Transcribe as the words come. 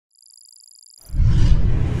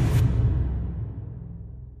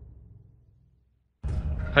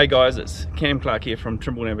Hey guys, it's Cam Clark here from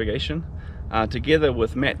Trimble Navigation. Together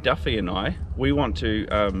with Matt Duffy and we want to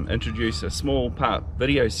introduce a small part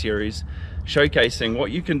video series showcasing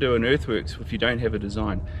what you can do in earthworks if you don't have a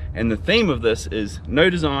design. And the theme of this is no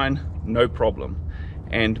design, no problem.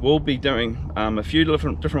 And we'll be doing a few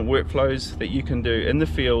different workflows that you can do in the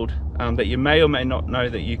field that you may or may not know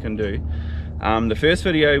that you can do. The first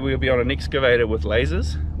video we'll be on an excavator with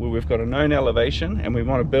lasers where we've got a known elevation and we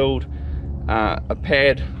want to build a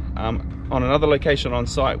pad on another location on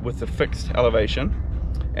site with a fixed elevation.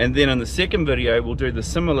 And then in the second video we'll do the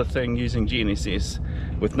similar thing using GNSS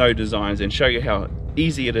with no designs and show you how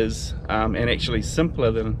easy it is and actually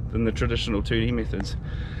simpler than the traditional 2D methods.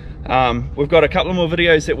 We've got a couple more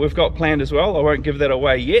videos that we've got planned as well. I won't give that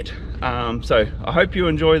away yet, so I hope you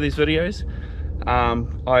enjoy these videos.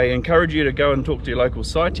 I encourage you to go and talk to your local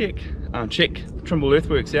SciTech, check Trimble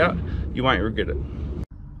Earthworks out, you won't regret it.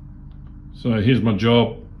 So here's my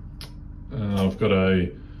job. I've got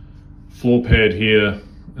a floor pad here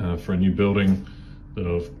for a new building that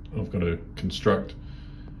I've got to construct,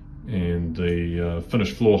 and the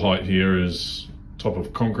finished floor height here is top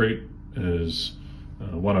of concrete is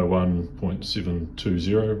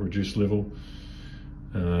 101.720 reduced level.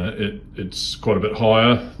 It's quite a bit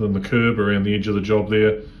higher than the curb around the edge of the job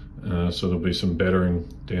there, so there'll be some battering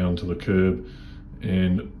down to the curb,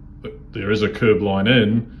 and there is a curb line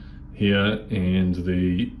in here, and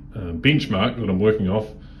the benchmark that I'm working off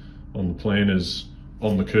on the plan is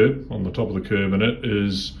on the curb, on the top of the curb, and it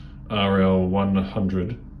is RL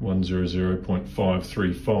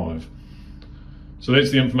 100.535. So that's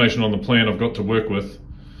the information on the plan I've got to work with.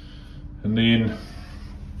 And then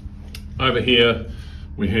over here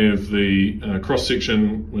we have the cross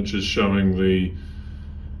section, which is showing the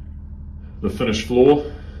finished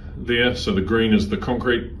floor there. So the green is the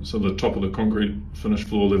concrete, so the top of the concrete, finished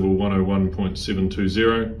floor level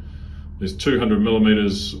 101.720. There's 200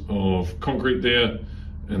 millimeters of concrete there,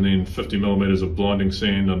 and then 50 millimeters of blinding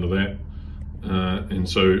sand under that. And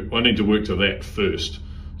so I need to work to that first.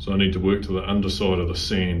 So I need to work to the underside of the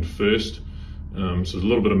sand first. So there's a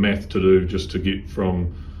little bit of math to do just to get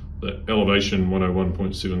from the elevation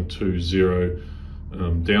 101.720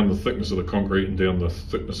 down the thickness of the concrete and down the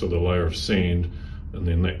thickness of the layer of sand, and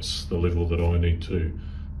then that's the level that I need to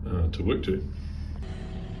work to.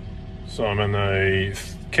 So I'm in a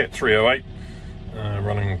Cat 308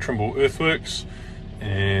 running Trimble Earthworks,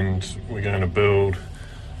 and we're going to build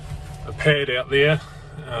a pad out there,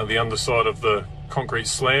 the underside of the concrete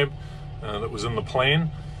slab that was in the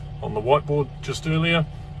plan on the whiteboard just earlier.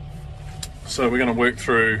 So we're going to work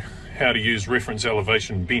through how to use reference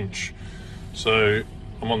elevation bench. So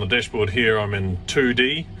I'm on the dashboard here, I'm in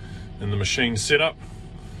 2D in the machine setup.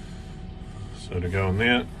 So to go in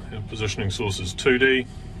there, our positioning source is 2D.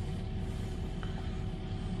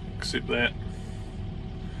 Accept that.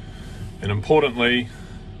 And importantly,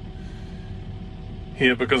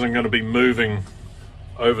 here, because I'm going to be moving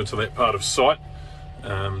over to that part of site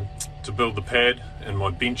to build the pad, and my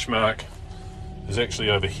benchmark is actually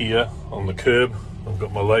over here on the curb. I've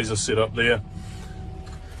got my laser set up there.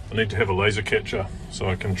 I need to have a laser catcher so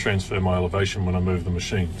I can transfer my elevation when I move the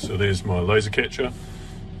machine. So there's my laser catcher.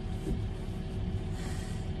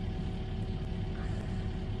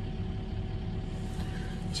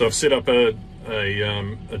 So I've set up a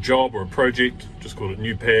job or a project, just called it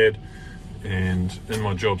new pad, and in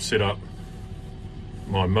my job setup,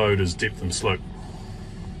 my mode is depth and slope.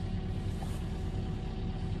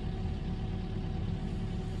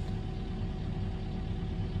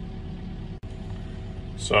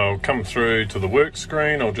 So I'll come through to the work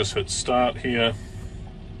screen, I'll just hit start here,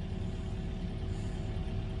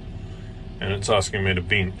 and it's asking me to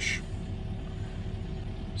bench.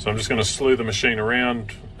 So I'm just going to slew the machine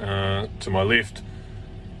around to my left,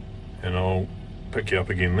 and I'll pick you up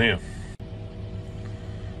again there.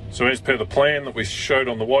 So as per the plan that we showed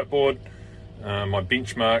on the whiteboard, my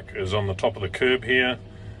benchmark is on the top of the curb here,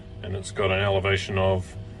 and it's got an elevation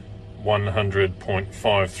of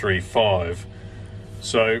 100.535.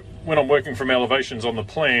 So when I'm working from elevations on the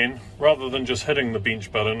plan, rather than just hitting the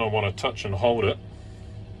bench button, I want to touch and hold it.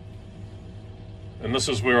 And this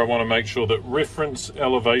is where I want to make sure that reference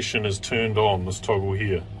elevation is turned on, this toggle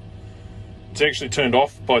here. It's actually turned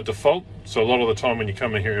off by default, so a lot of the time when you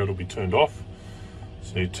come in here it'll be turned off.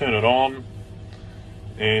 So you turn it on,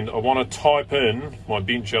 and I want to type in my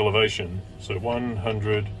bench elevation. So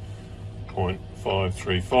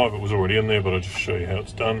 100.535, it was already in there, but I'll just show you how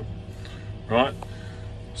it's done. Right,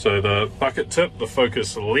 so the bucket tip, the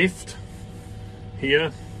focus left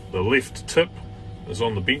here, the left tip is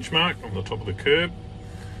on the benchmark on the top of the curb.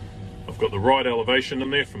 I've got the right elevation in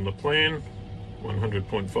there from the plan,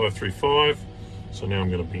 100.535. So now I'm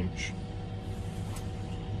going to bench.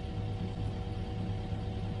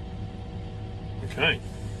 Okay.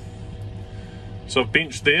 So I've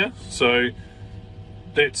benched there. So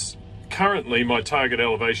that's currently my target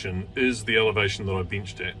elevation is the elevation that I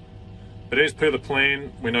benched at. But as per the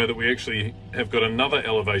plan, we know that we actually have got another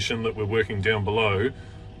elevation that we're working down below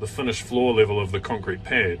the finished floor level of the concrete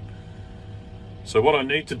pad. So what I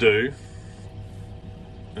need to do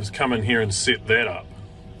is come in here and set that up.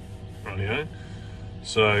 Rightio.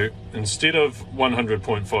 So instead of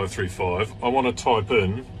 100.535, I want to type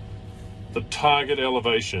in the target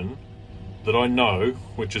elevation that I know,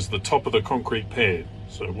 which is the top of the concrete pad.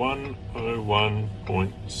 So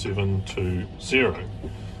 101.720,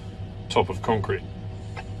 top of concrete.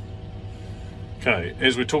 Okay,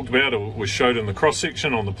 as we talked about, it was showed in the cross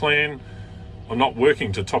section on the plan, I'm not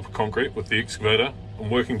working to top of concrete with the excavator, I'm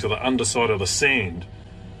working to the underside of the sand,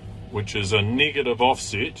 which is a negative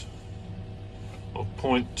offset of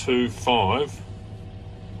 0.25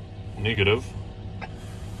 negative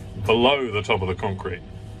below the top of the concrete.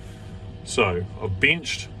 So I've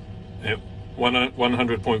benched at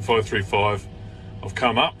 100.535, I've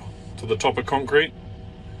come up to the top of concrete,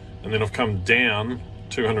 and then I've come down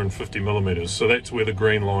 250 millimeters. So that's where the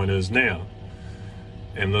green line is now.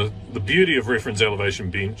 And the beauty of reference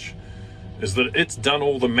elevation bench is that it's done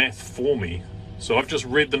all the math for me. So I've just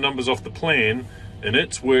read the numbers off the plan, and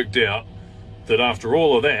it's worked out that after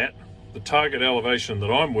all of that, the target elevation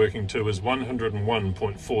that I'm working to is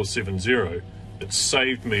 101.470. It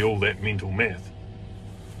saved me all that mental math.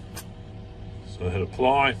 So I hit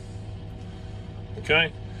apply.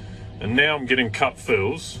 Okay, and now I'm getting cut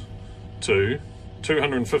fills to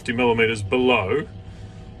 250 millimeters below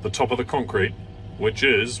the top of the concrete, which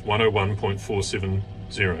is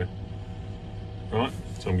 101.470. Right,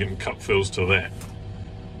 so I'm getting cut fills to that,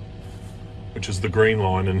 which is the green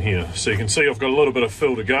line in here. So you can see I've got a little bit of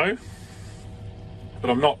fill to go, but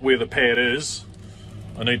I'm not where the pad is.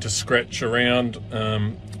 I need to scratch around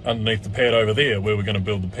underneath the pad over there where we're going to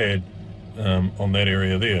build the pad on that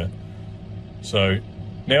area there. So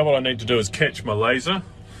now what I need to do is catch my laser.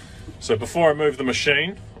 So before I move the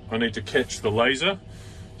machine, I need to catch the laser.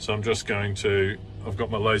 So I'm just going to, I've got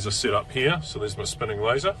my laser set up here. So there's my spinning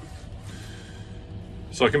laser.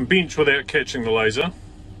 So I can bench without catching the laser.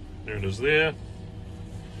 There it is there.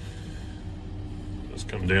 Just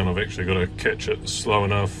come down, I've actually got to catch it slow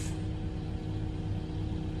enough.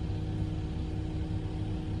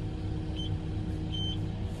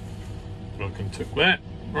 I can tick that.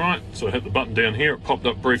 Right, so I hit the button down here. It popped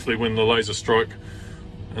up briefly when the laser strike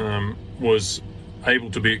was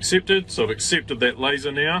able to be accepted. So I've accepted that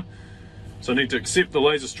laser now. So I need to accept the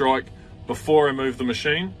laser strike before I move the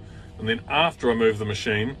machine, and then after I move the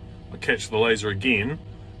machine, I catch the laser again,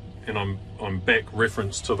 and I'm back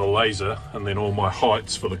reference to the laser, and then all my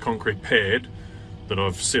heights for the concrete pad that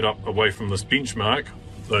I've set up away from this benchmark,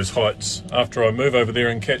 those heights, after I move over there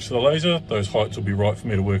and catch the laser, those heights will be right for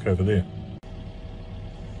me to work over there.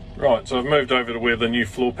 Right, so I've moved over to where the new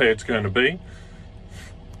floor pad's going to be.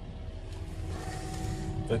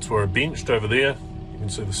 That's where I benched over there. You can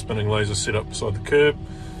see the spinning laser set up beside the curb.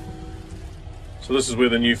 So this is where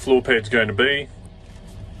the new floor pad's going to be.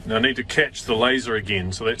 Now I need to catch the laser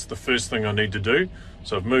again, so that's the first thing I need to do.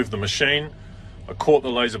 So I've moved the machine, I caught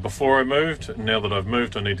the laser before I moved, and now that I've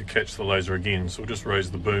moved I need to catch the laser again. So we'll just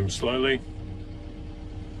raise the boom slowly.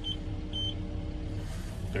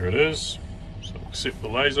 There it is. So accept the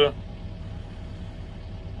laser.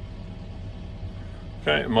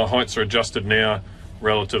 Okay, and my heights are adjusted now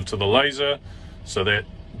relative to the laser, so that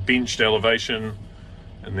benched elevation,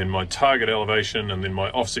 and then my target elevation, and then my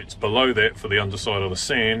offsets below that for the underside of the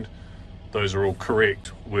sand, those are all correct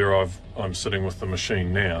where I'm sitting with the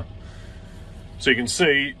machine now. So you can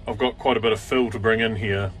see I've got quite a bit of fill to bring in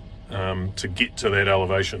here to get to that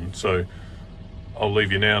elevation. So I'll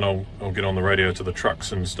leave you now, and I'll get on the radio to the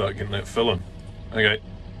trucks and start getting that fill in. Okay.